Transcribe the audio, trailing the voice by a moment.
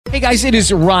Hey guys, it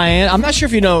is Ryan. I'm not sure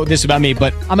if you know this about me,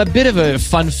 but I'm a bit of a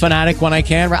fun fanatic when I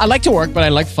can. I like to work, but I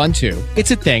like fun too. It's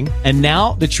a thing. And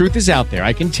now the truth is out there.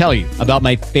 I can tell you about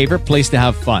my favorite place to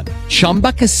have fun.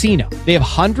 Chumba Casino. They have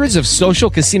hundreds of social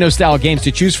casino style games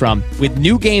to choose from with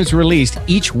new games released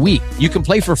each week. You can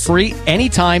play for free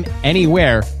anytime,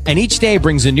 anywhere. And each day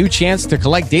brings a new chance to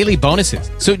collect daily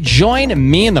bonuses. So join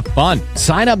me in the fun.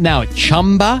 Sign up now at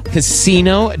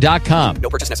ChumbaCasino.com. No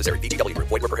purchase necessary. VGW Group.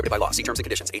 Void where prohibited by law. See terms and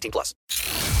conditions. 18+.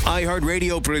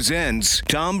 iHeartRadio presents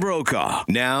Tom Brokaw.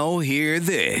 Now hear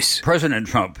this. President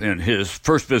Trump, in his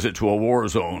first visit to a war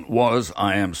zone, was,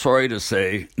 I am sorry to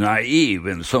say, naive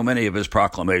in so many of his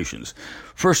proclamations.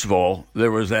 First of all, there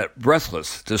was that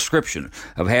breathless description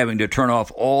of having to turn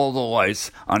off all the lights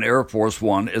on Air Force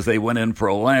One as they went in for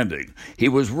a landing. He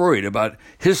was worried about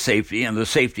his safety and the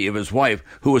safety of his wife,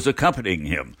 who was accompanying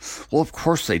him. Well, of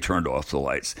course they turned off the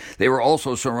lights. They were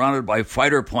also surrounded by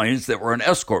fighter planes that were an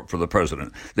escort for the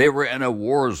president. They were in a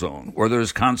war zone where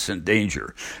there's constant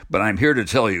danger. But I'm here to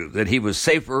tell you that he was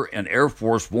safer in Air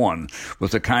Force One with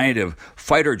the kind of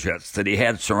fighter jets that he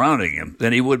had surrounding him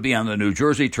than he would be on the New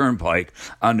Jersey Turnpike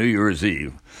on New Year's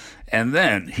Eve. And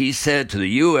then he said to the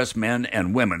U.S. men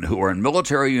and women who were in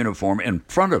military uniform in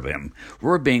front of him,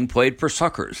 were being played for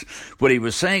suckers. What he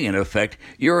was saying, in effect,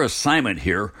 your assignment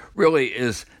here really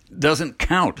doesn't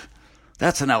count.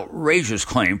 That's an outrageous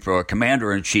claim for a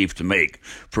commander-in-chief to make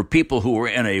for people who are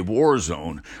in a war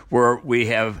zone where we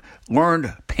have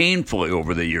learned painfully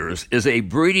over the years is a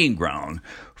breeding ground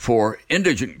for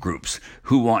indigent groups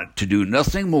who want to do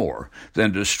nothing more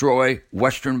than destroy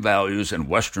Western values and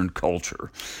Western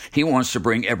culture. He wants to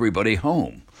bring everybody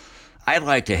home. I'd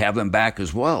like to have them back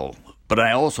as well, but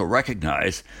I also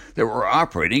recognize that we're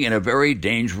operating in a very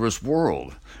dangerous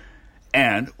world.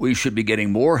 And we should be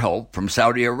getting more help from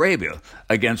Saudi Arabia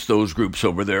against those groups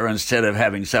over there instead of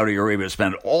having Saudi Arabia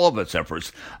spend all of its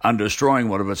efforts on destroying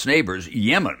one of its neighbors,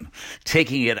 Yemen,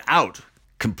 taking it out,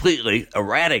 completely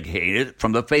eradicated it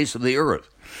from the face of the earth.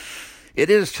 It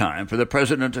is time for the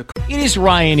president to... It is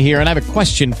Ryan here, and I have a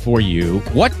question for you.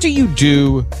 What do you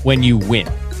do when you win?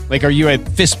 Like, are you a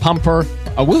fist pumper,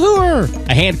 a woohooer,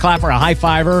 a hand clapper, a high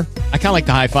fiver? I kind of like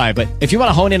the high five, but if you want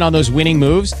to hone in on those winning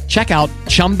moves, check out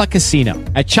Chumba Casino.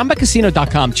 At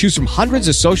ChumbaCasino.com, choose from hundreds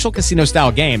of social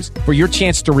casino-style games for your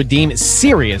chance to redeem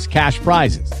serious cash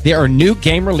prizes. There are new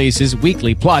game releases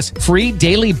weekly, plus free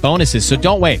daily bonuses, so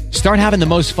don't wait. Start having the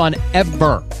most fun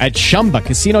ever at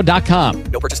ChumbaCasino.com.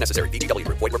 No purchase necessary. VGW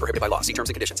Group. Void where prohibited by law. See terms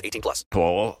and conditions. 18+.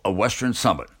 Call a Western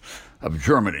summit of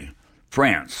Germany,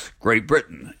 France, Great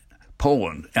Britain,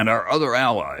 Poland, and our other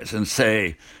allies and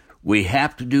say, we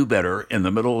have to do better in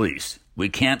the Middle East. We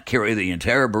can't carry the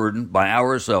entire burden by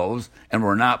ourselves, and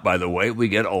we're not, by the way. We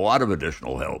get a lot of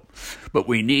additional help. But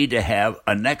we need to have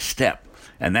a next step,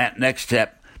 and that next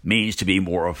step means to be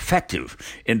more effective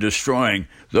in destroying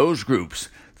those groups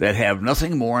that have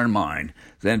nothing more in mind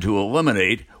than to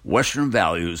eliminate Western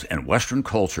values and Western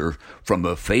culture from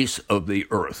the face of the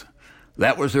earth.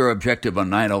 That was their objective on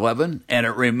 9/11, and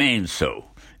it remains so.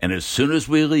 And as soon as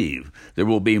we leave, there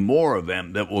will be more of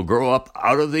them that will grow up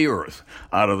out of the earth,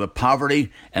 out of the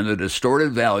poverty and the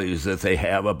distorted values that they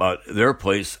have about their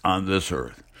place on this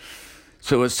earth.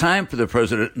 So it's time for the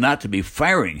president not to be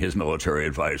firing his military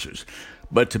advisors,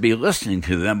 but to be listening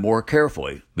to them more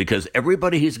carefully, because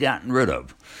everybody he's gotten rid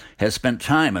of has spent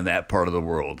time in that part of the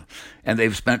world. And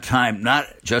they've spent time not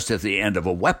just at the end of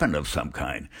a weapon of some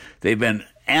kind. They've been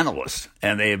analysts,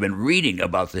 and they have been reading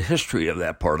about the history of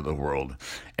that part of the world.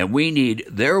 And we need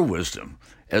their wisdom,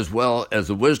 as well as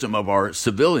the wisdom of our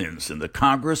civilians in the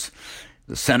Congress,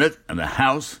 the Senate, and the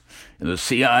House, and the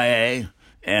CIA,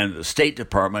 and the State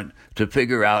Department to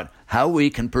figure out how we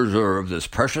can preserve this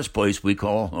precious place we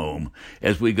call home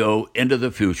as we go into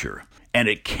the future. And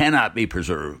it cannot be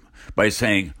preserved by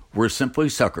saying, we're simply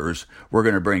suckers, we're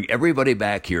going to bring everybody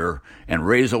back here and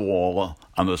raise a wall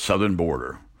on the southern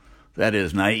border. That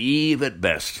is naive at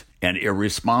best and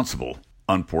irresponsible,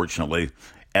 unfortunately,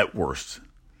 at worst.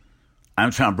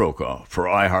 I'm Tom Brokaw for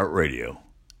iHeartRadio.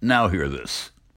 Now hear this.